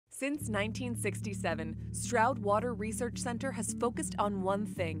Since 1967, Stroud Water Research Center has focused on one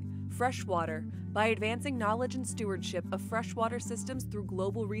thing: fresh water, by advancing knowledge and stewardship of freshwater systems through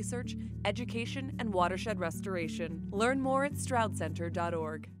global research, education, and watershed restoration. Learn more at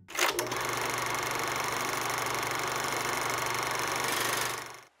stroudcenter.org.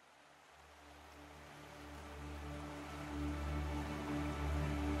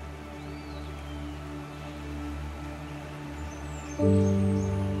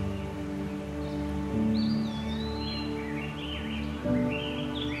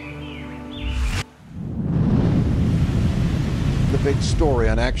 The big story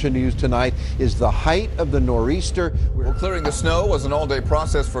on Action News tonight is the height of the nor'easter. Well, clearing the snow was an all-day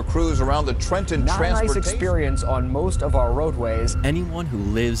process for crews around the Trenton Not a nice transportation. experience on most of our roadways. Anyone who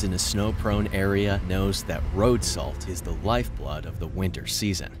lives in a snow-prone area knows that road salt is the lifeblood of the winter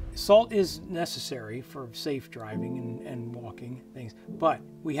season. Salt is necessary for safe driving and walking things, but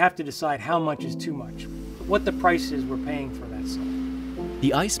we have to decide how much is too much, what the price is we're paying for that salt.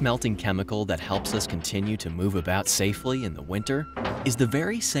 The ice-melting chemical that helps us continue to move about safely in the winter is the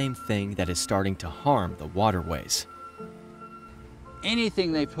very same thing that is starting to harm the waterways.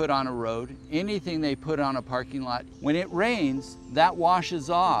 Anything they put on a road, anything they put on a parking lot, when it rains, that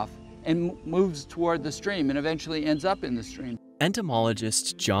washes off and moves toward the stream and eventually ends up in the stream.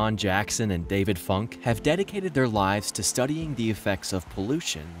 Entomologists John Jackson and David Funk have dedicated their lives to studying the effects of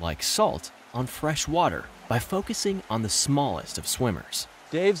pollution like salt on fresh water by focusing on the smallest of swimmers.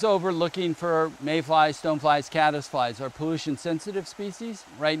 Dave's over looking for mayflies, stoneflies, caddisflies, our pollution-sensitive species.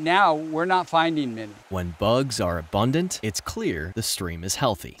 Right now, we're not finding many. When bugs are abundant, it's clear the stream is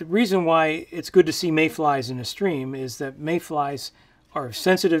healthy. The reason why it's good to see mayflies in a stream is that mayflies are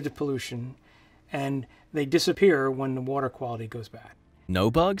sensitive to pollution and they disappear when the water quality goes bad.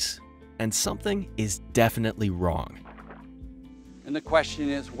 No bugs, and something is definitely wrong. And the question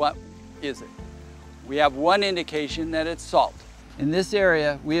is, what is it? We have one indication that it's salt. In this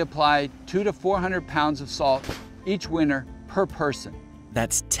area, we apply 200 to 400 pounds of salt each winter per person.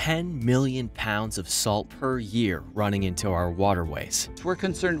 That's 10 million pounds of salt per year running into our waterways. We're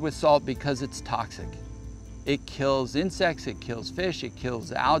concerned with salt because it's toxic. It kills insects, it kills fish, it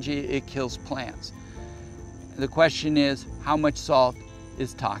kills algae, it kills plants. The question is, how much salt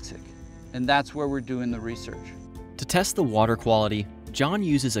is toxic? And that's where we're doing the research. To test the water quality, John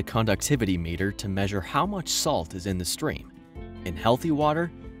uses a conductivity meter to measure how much salt is in the stream. In healthy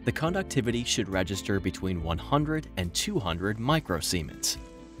water, the conductivity should register between 100 and 200 microsiemens.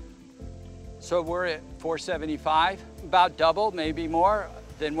 So we're at 475, about double, maybe more,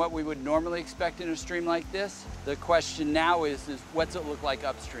 than what we would normally expect in a stream like this. The question now is what's it look like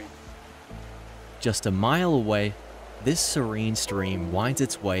upstream? Just a mile away, this serene stream winds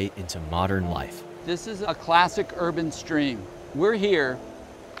its way into modern life. This is a classic urban stream. We're here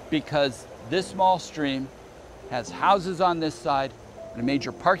because this small stream has houses on this side, and a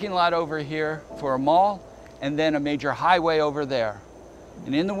major parking lot over here for a mall, and then a major highway over there.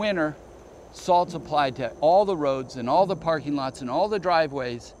 And in the winter, salt's applied to all the roads and all the parking lots and all the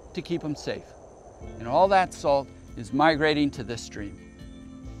driveways to keep them safe. And all that salt is migrating to this stream.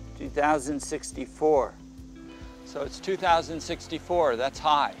 2064. So it's 2064, that's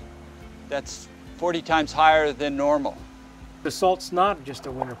high. That's 40 times higher than normal. The salt's not just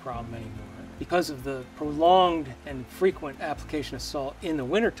a winter problem anymore. Because of the prolonged and frequent application of salt in the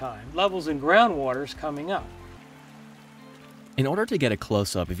wintertime, levels in groundwater is coming up. In order to get a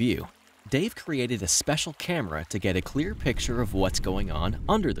close-up view, Dave created a special camera to get a clear picture of what's going on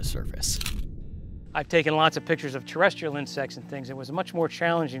under the surface. I've taken lots of pictures of terrestrial insects and things. It was much more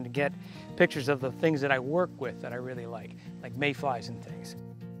challenging to get pictures of the things that I work with that I really like mayflies and things.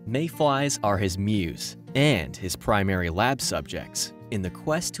 Mayflies are his muse and his primary lab subjects in the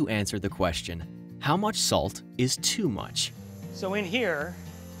quest to answer the question, how much salt is too much? So in here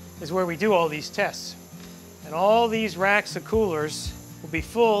is where we do all these tests. And all these racks of coolers will be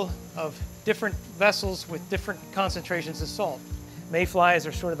full of different vessels with different concentrations of salt. Mayflies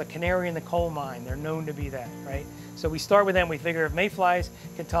are sort of the canary in the coal mine. They're known to be that, right? So we start with them. We figure if mayflies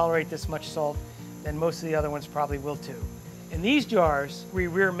can tolerate this much salt, then most of the other ones probably will too. In these jars, we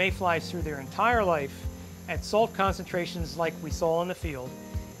rear mayflies through their entire life at salt concentrations like we saw in the field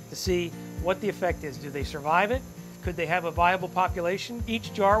to see what the effect is. Do they survive it? Could they have a viable population?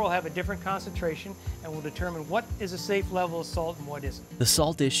 Each jar will have a different concentration and will determine what is a safe level of salt and what isn't. The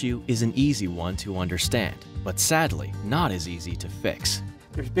salt issue is an easy one to understand, but sadly not as easy to fix.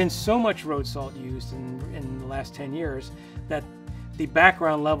 There's been so much road salt used in the last 10 years that the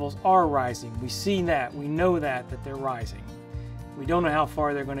background levels are rising. We see that, we know that they're rising. We don't know how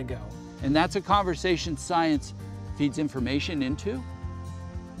far they're going to go. And that's a conversation science feeds information into.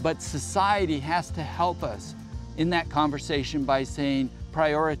 But society has to help us in that conversation by saying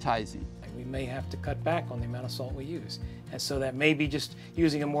prioritizing. We may have to cut back on the amount of salt we use. And so that may be just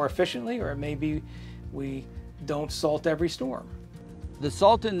using it more efficiently, or maybe we don't salt every storm. The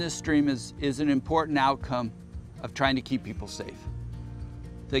salt in this stream is an important outcome of trying to keep people safe.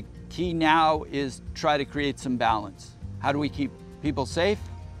 The key now is try to create some balance. How do we keep people safe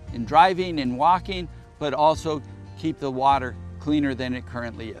in driving and walking, but also keep the water cleaner than it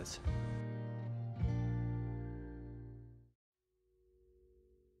currently is?